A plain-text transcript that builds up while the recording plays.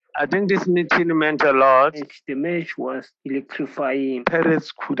I think this meeting meant a lot. The match was electrifying.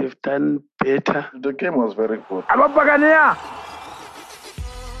 Pirates could have done better. The game was very good.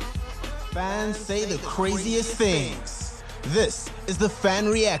 Fans say the craziest things. This is the Fan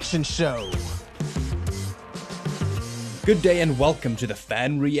Reaction Show. Good day and welcome to the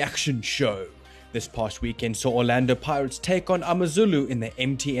Fan Reaction Show. This past weekend saw Orlando Pirates take on AmaZulu in the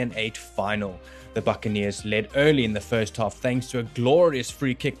MTN 8 final. The Buccaneers led early in the first half thanks to a glorious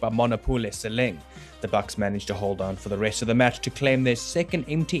free kick by Monapule Seleng. The Bucks managed to hold on for the rest of the match to claim their second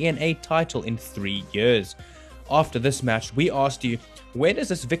MTN 8 title in 3 years. After this match, we asked you, where does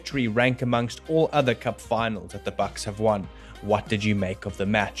this victory rank amongst all other cup finals that the Bucks have won? What did you make of the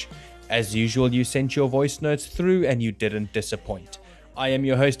match? As usual, you sent your voice notes through and you didn't disappoint. I am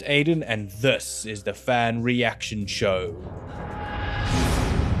your host Aiden and this is the Fan Reaction Show.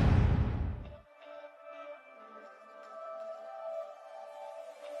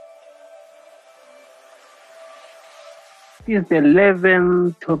 It's the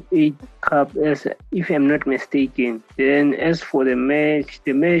 11th top 8 cup, if I'm not mistaken. Then as for the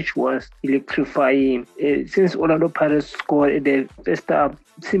match was electrifying. Since Orlando Pirates scored at the first half,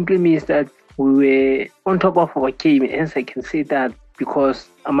 simply means that we were on top of our game, as I can say that, because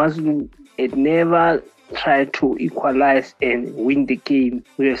AmaZulu had never tried to equalize and win the game.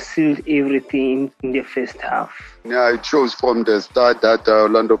 We have sealed everything in the first half. Yeah, it shows from the start that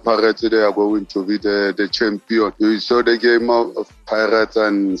Orlando Pirates, they are going to be the champion. You saw the game of Pirates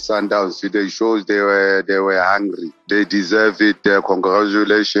and Sundowns. They shows they were hungry. They deserve it.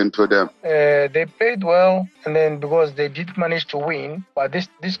 Congratulations to them. They played well, and then because they did manage to win, but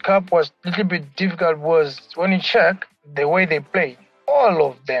this cup was a little bit difficult. Was when you check the way they played, all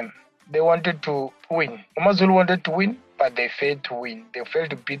of them, they wanted to win. AmaZulu wanted to win, but they failed to win. They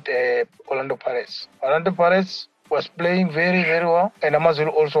failed to beat Orlando Pirates. Orlando Pirates was playing very, very well, and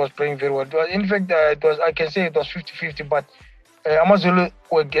AmaZulu also was playing very well. In fact, I can say it was 50-50, but AmaZulu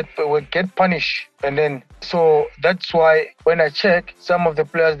will get punished, and then so that's why when I check, some of the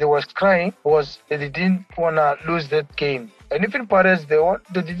players they was crying was that they didn't wanna lose that game. And even Pirates, they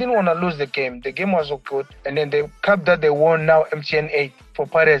didn't want to lose the game. The game was so good. And then the cup that they won now, MTN 8, for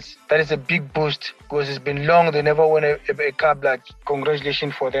Pirates, that is a big boost because it's been long. They never won a cup. Like,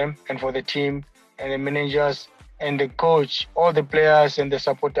 congratulations for them and for the team and the managers and the coach, all the players and the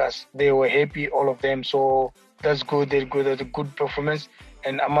supporters. They were happy, all of them. So that's good. They're good. That's a good performance.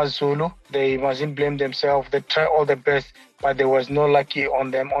 And AmaZulu, they mustn't blame themselves. They tried all the best, but there was no lucky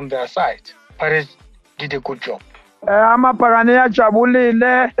on them on their side. Pirates did a good job. Amabhakane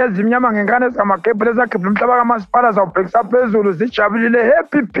ajabulile ezimnyama ngenkane zamakepule zakhipha umhlaba kamasipala zawubhekisa phezulu zijabulile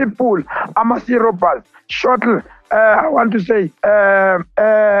happy people ama-Seropas. Shortly, I want to say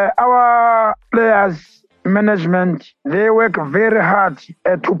our players management, they work very hard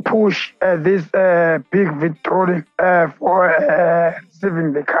to push this big victory for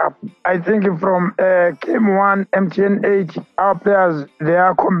receiving the cup. I think from game 1, MTN 8, our players,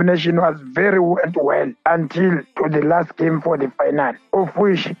 their combination was went well until to the last game for the final, of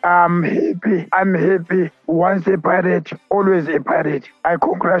which I'm happy. Once a Pirate, always a Pirate. I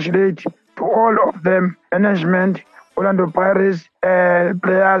congratulate to all of them, management, Orlando Pirates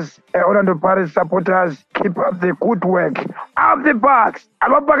players, Orlando Pirates supporters, keep up the good work. Up the Bucks!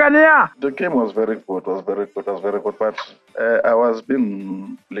 The game was very good. But I was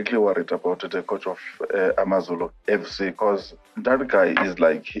being little worried about the coach of AmaZulu FC because that guy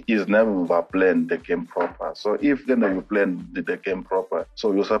he's never playing the game proper. So if you play the game proper,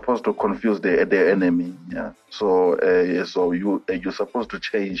 so you're supposed to confuse the enemy. Yeah. So you're supposed to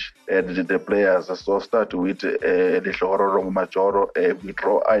change the players. So start with the Shororo Majoro,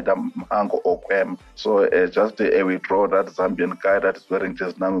 withdraw either Mhango or Kwem. So just withdraw that Zambian guy that is wearing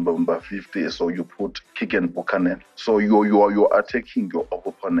just number 50. So you put Kigen Buchanan. So you are taking your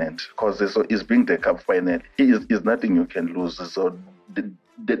opponent because it's being the cup final. Is nothing you can lose. So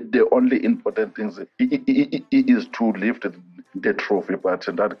the only important thing is to lift the trophy. But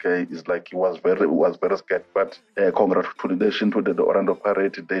that guy is he was very scared. But congratulations to the Orlando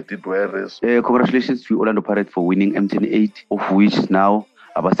Pirates. They did well. Congratulations to Orlando Pirates for winning MTN 8, of which now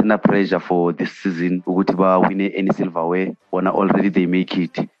abasena pressure for this season ukuthi ba win any silverware when already they make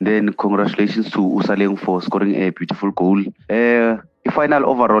it. Then congratulations to Usaleng for scoring a beautiful goal. The final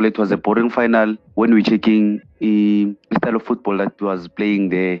overall, it was a boring final. When we're checking the style of football that was playing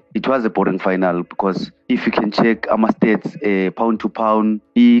there, it was a boring final because if you can check our stats, pound to pound,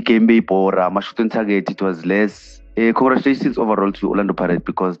 game bora, shoot on target, it was less. Congratulations overall to Orlando Pirates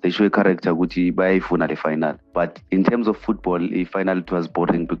because they show a character which bayayifuna the final. But in terms of football, the final it was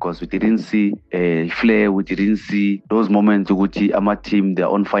boring because we didn't see flair, we didn't see those moments which our team they're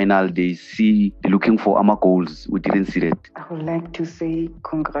on final, they're looking for our goals. We didn't see that. I would like to say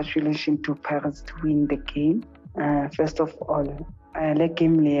congratulations to Pirates to win the game. First of all, le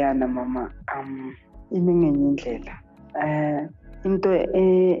game leyana mama ime ngenye indlela. Into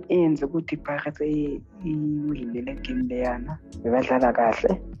eyenza ukuthi Pirates iwine le game leyana bebadlala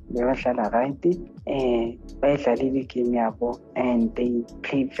kahle, bebadlala right, bayidlalile igame yabo and they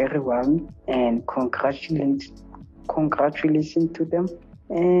played very well and congratulations to them.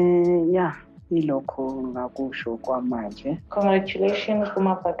 Yeah, ilokho ngakusho kwamanje. Congratulations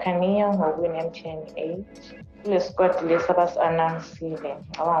kumaBuccaneers ngowin MTN 8. Le squad lesabas-announcile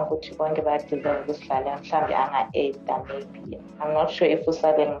ngicabanga ukuthi bonke bayadeserve ukusidlala mhlawumbe anga-8 maybe. I'm not sure if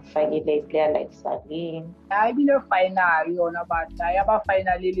usale ngifakile i-player like Salim. Hayi bile final yona but hayi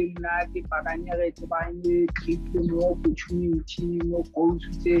aba-final eliminati Buccaneers bane-great more opportunity, more goals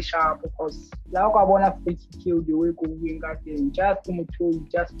tse sharp because la kwabona free kick the way go-win kade just umuthu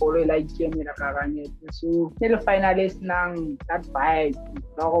just follow like game la Buccaneers. So le final esinang that vibe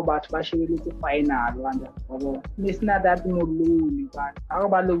lokho batho bashebele ku-final kanje. It's not that lonely, but how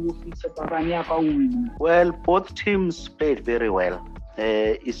about the Well, both teams played very well.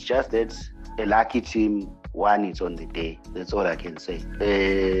 It's just that a lucky team won it on the day. That's all I can say.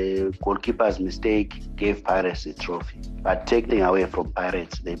 Goalkeeper's mistake gave Pirates the trophy. But taking away from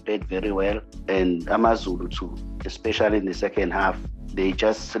Pirates, they played very well. And AmaZulu too, especially in the second half, they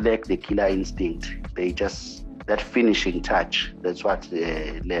just lacked the killer instinct. They just, that finishing touch, that's what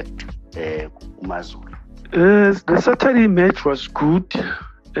left AmaZulu. The Saturday match was good,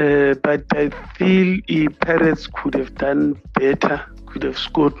 but I feel Pirates could have done better, could have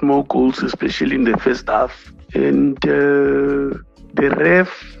scored more goals, especially in the first half. And the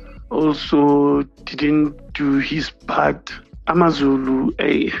ref also didn't do his part. AmaZulu,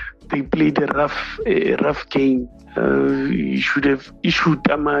 they played a rough game. He should have issued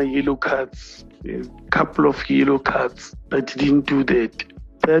yellow cards, a couple of yellow cards, but he didn't do that.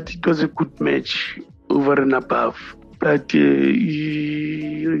 But it was a good match over and above, but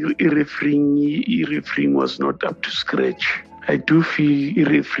refereeing was not up to scratch. I do feel the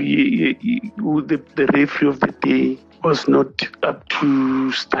referee of the day was not up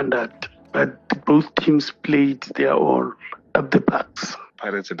to standard, but both teams played their all up the parks.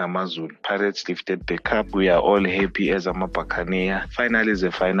 Pirates and AmaZulu. Pirates lifted the cup. We are all happy as Buccaneers. Final is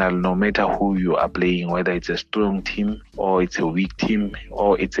a final, no matter who you are playing, whether it's a strong team or it's a weak team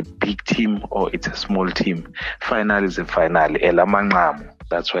or it's a big team or it's a small team. Final is a final.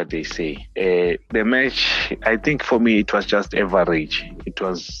 That's what they say. The match, I think for me, it was just average. It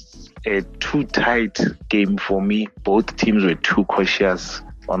was a too tight game for me. Both teams were too cautious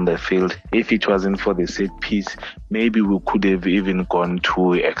on the field. If it wasn't for the set piece, maybe we could have even gone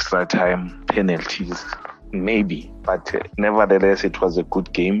to extra time penalties. Maybe. But nevertheless, it was a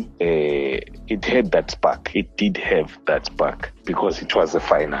good game. It had that spark. It did have that spark because it was a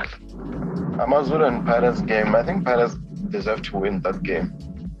final. AmaZulu and Pirates game, I think Pirates deserve to win that game.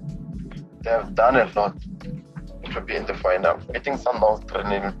 They have done a lot to be in the final. I think Sundowns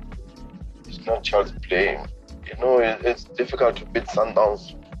training is not child's play. You know, it's difficult to beat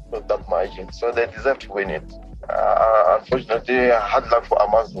Sundowns with that margin, so they deserve to win it. Unfortunately, hard luck for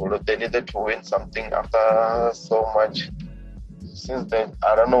AmaZulu. They needed to win something after so much. Since then,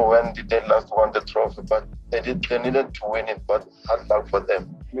 I don't know when did they last won the trophy, but they needed to win it, but hard luck for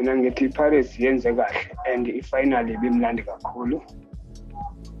them. Mina ngithi Pirates yenze kahle and finally bimnandi kakhulu.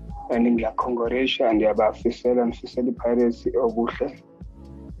 And ngiyacongratulate ngiyabafisela Pirates okuhle.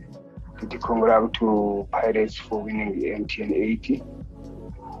 Congrats to Pirates for winning the MTN 80.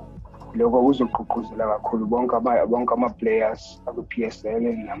 Lokho kuzogqugquzela kakhulu bonke ama-players aku-PSL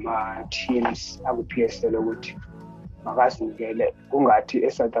nama-teams aku-PSL ukuthi makazinikele kungathi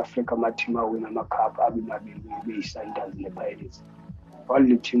eSouth Africa ama-team awina ama-cup abe mabili beyi-Sundowns ne-Pirates. All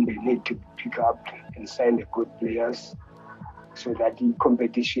the team they need to pick up and sign the good players so that the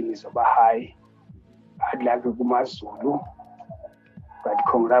competition is over high. I'd like to go AmaZulu. But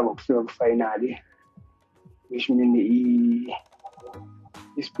congrats ngokufika ku-finally, which means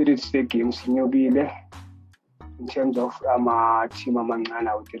the spirit game sinyukile in terms of ama-team amancane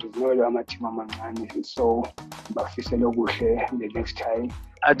out there. There is no ama-team amancane, so bafisela okuhle the next time.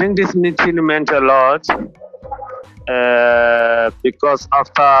 I think this meeting meant a lot because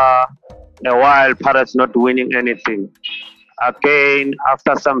after a while, Pirates not winning anything. Again,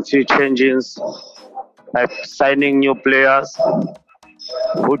 after some few changes, like signing new players,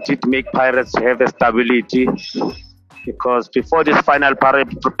 who did make Pirates have a stability. Because before this final,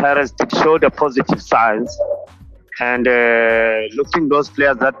 Pirates did show the positive signs. And looking those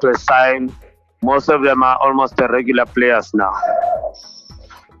players that were signed, most of them are almost the regular players now.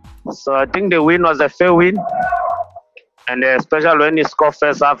 So I think the win was a fair win. And especially when you score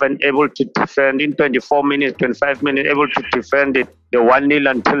first half and able to defend in 24 minutes, 25 minutes, able to defend it, the 1-0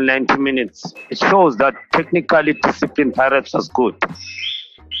 until 90 minutes. It shows that technically disciplined Pirates was good.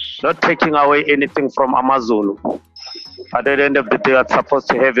 Not taking away anything from AmaZulu. At the end of the day, it's supposed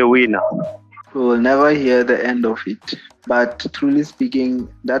to have a winner. We will never hear the end of it. But truly speaking,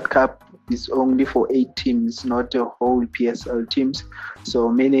 that cup is only for 8 teams, not the whole PSL teams. So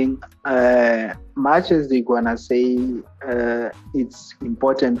meaning, much as they're gonna say it's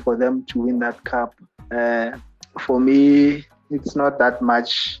important for them to win that cup, for me, it's not that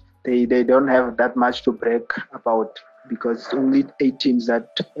much. They don't have that much to brag about, because only 8 teams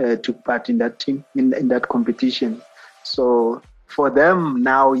that took part in that team in that competition. So for them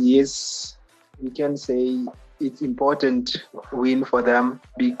now, yes, we can say it's important win for them,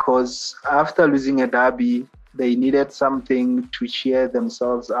 because after losing a derby, they needed something to cheer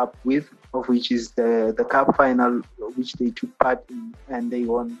themselves up with, of which is the cup final, which they took part in, and they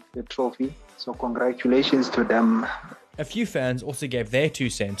won the trophy. So congratulations to them. A few fans also gave their 2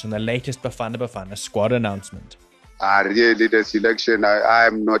 cents on the latest Bafana Bafana squad announcement. Really, the selection,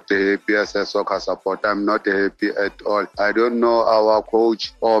 I'm not happy as a soccer supporter. I'm not happy at all. I don't know our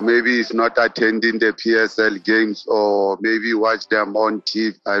coach, or maybe he's not attending the PSL games, or maybe watch them on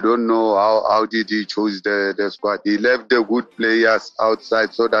TV. I don't know how did he choose the squad. He left the good players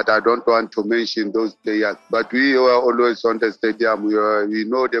outside, so that I don't want to mention those players. But we were always on the stadium. We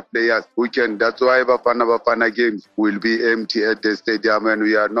know the players who can. That's why Bafana games will be empty at the stadium, and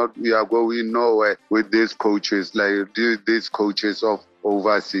we are going nowhere with these coaches, like these coaches of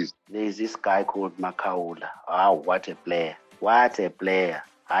overseas. There's this guy called Makaula. Oh, what a player. What a player.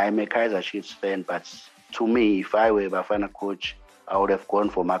 I'm a Kaizer Chiefs fan, but to me, if I were a Bafana coach, I would have gone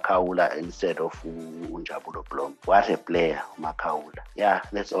for Makaula instead of Unjabulo Blom. What a player, Makaula. Yeah,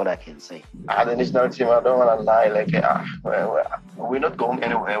 that's all I can say. The national team, I don't want to lie. We're not going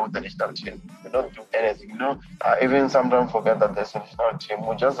anywhere with the national team. We don't do anything. Even sometimes forget that there's a national team.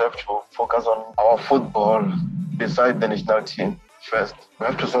 We just have to focus on our football beside the national team first. We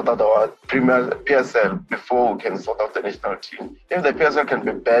have to sort out our Premier PSL before we can sort out the national team. If the PSL can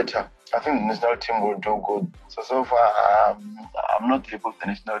be better, I think the national team will do good. So far, I'm not happy with the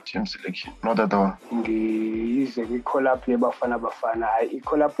national team selection. Not at all. Ngicall up Bafana.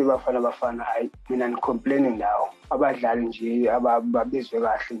 Mina ngicomplaining now. Abadlali nje ababizwe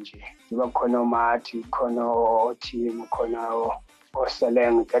kahle nje. Kuba khona uMathi, khona oTeam, khona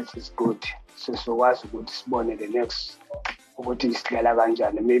oSeleng, that is good. So sizokwazi ukuthi sibone the next ukuthi sidlala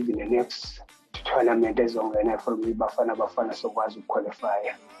kanjani, maybe the next tournament ezongena from Bafana sokwazi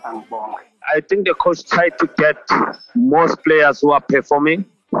ukuqualify. Angibonge. I think the coach tried to get most players who are performing.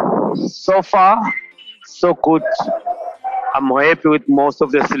 So far, so good. I'm happy with most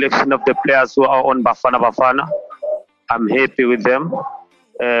of the selection of the players who are on Bafana. I'm happy with them.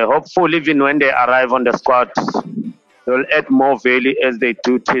 Hopefully, even when they arrive on the squad, they'll add more value as they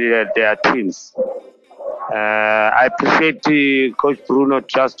do to their teams. I appreciate Coach Bruno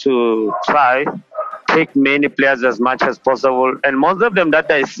just to try take many players as much as possible, and most of them that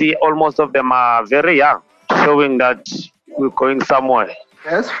I see, almost of them are very young, showing that we're going somewhere.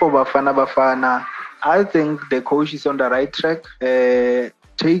 As for Bafana, I think the coach is on the right track,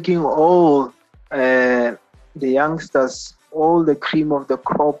 taking all the youngsters, all the cream of the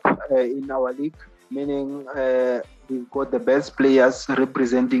crop in our league, meaning we've got the best players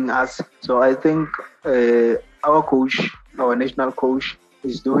representing us. So I think our coach, our national coach,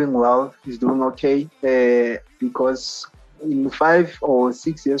 is doing well, is doing okay, because in 5 or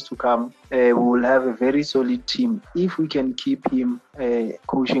 6 years to come, we will have a very solid team if we can keep him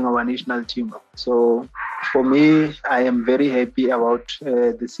coaching our national team. So for me, I am very happy about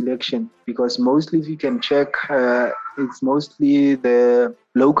the selection, because mostly, if you can check, it's mostly the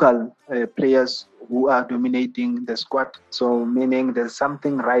local players who are dominating the squad. So meaning there's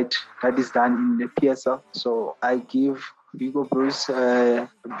something right that is done in the PSL. So I give Hugo Broos a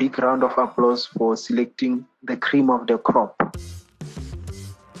big round of applause for selecting the cream of the crop.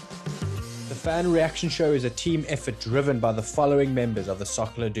 The Fan Reaction Show is a team effort driven by the following members of the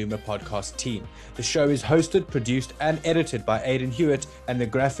Soccer Laduma podcast team. The show is hosted, produced and edited by Aidan Hewitt, and the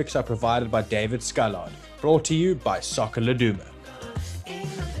graphics are provided by David Scullard. Brought to you by Soccer Laduma.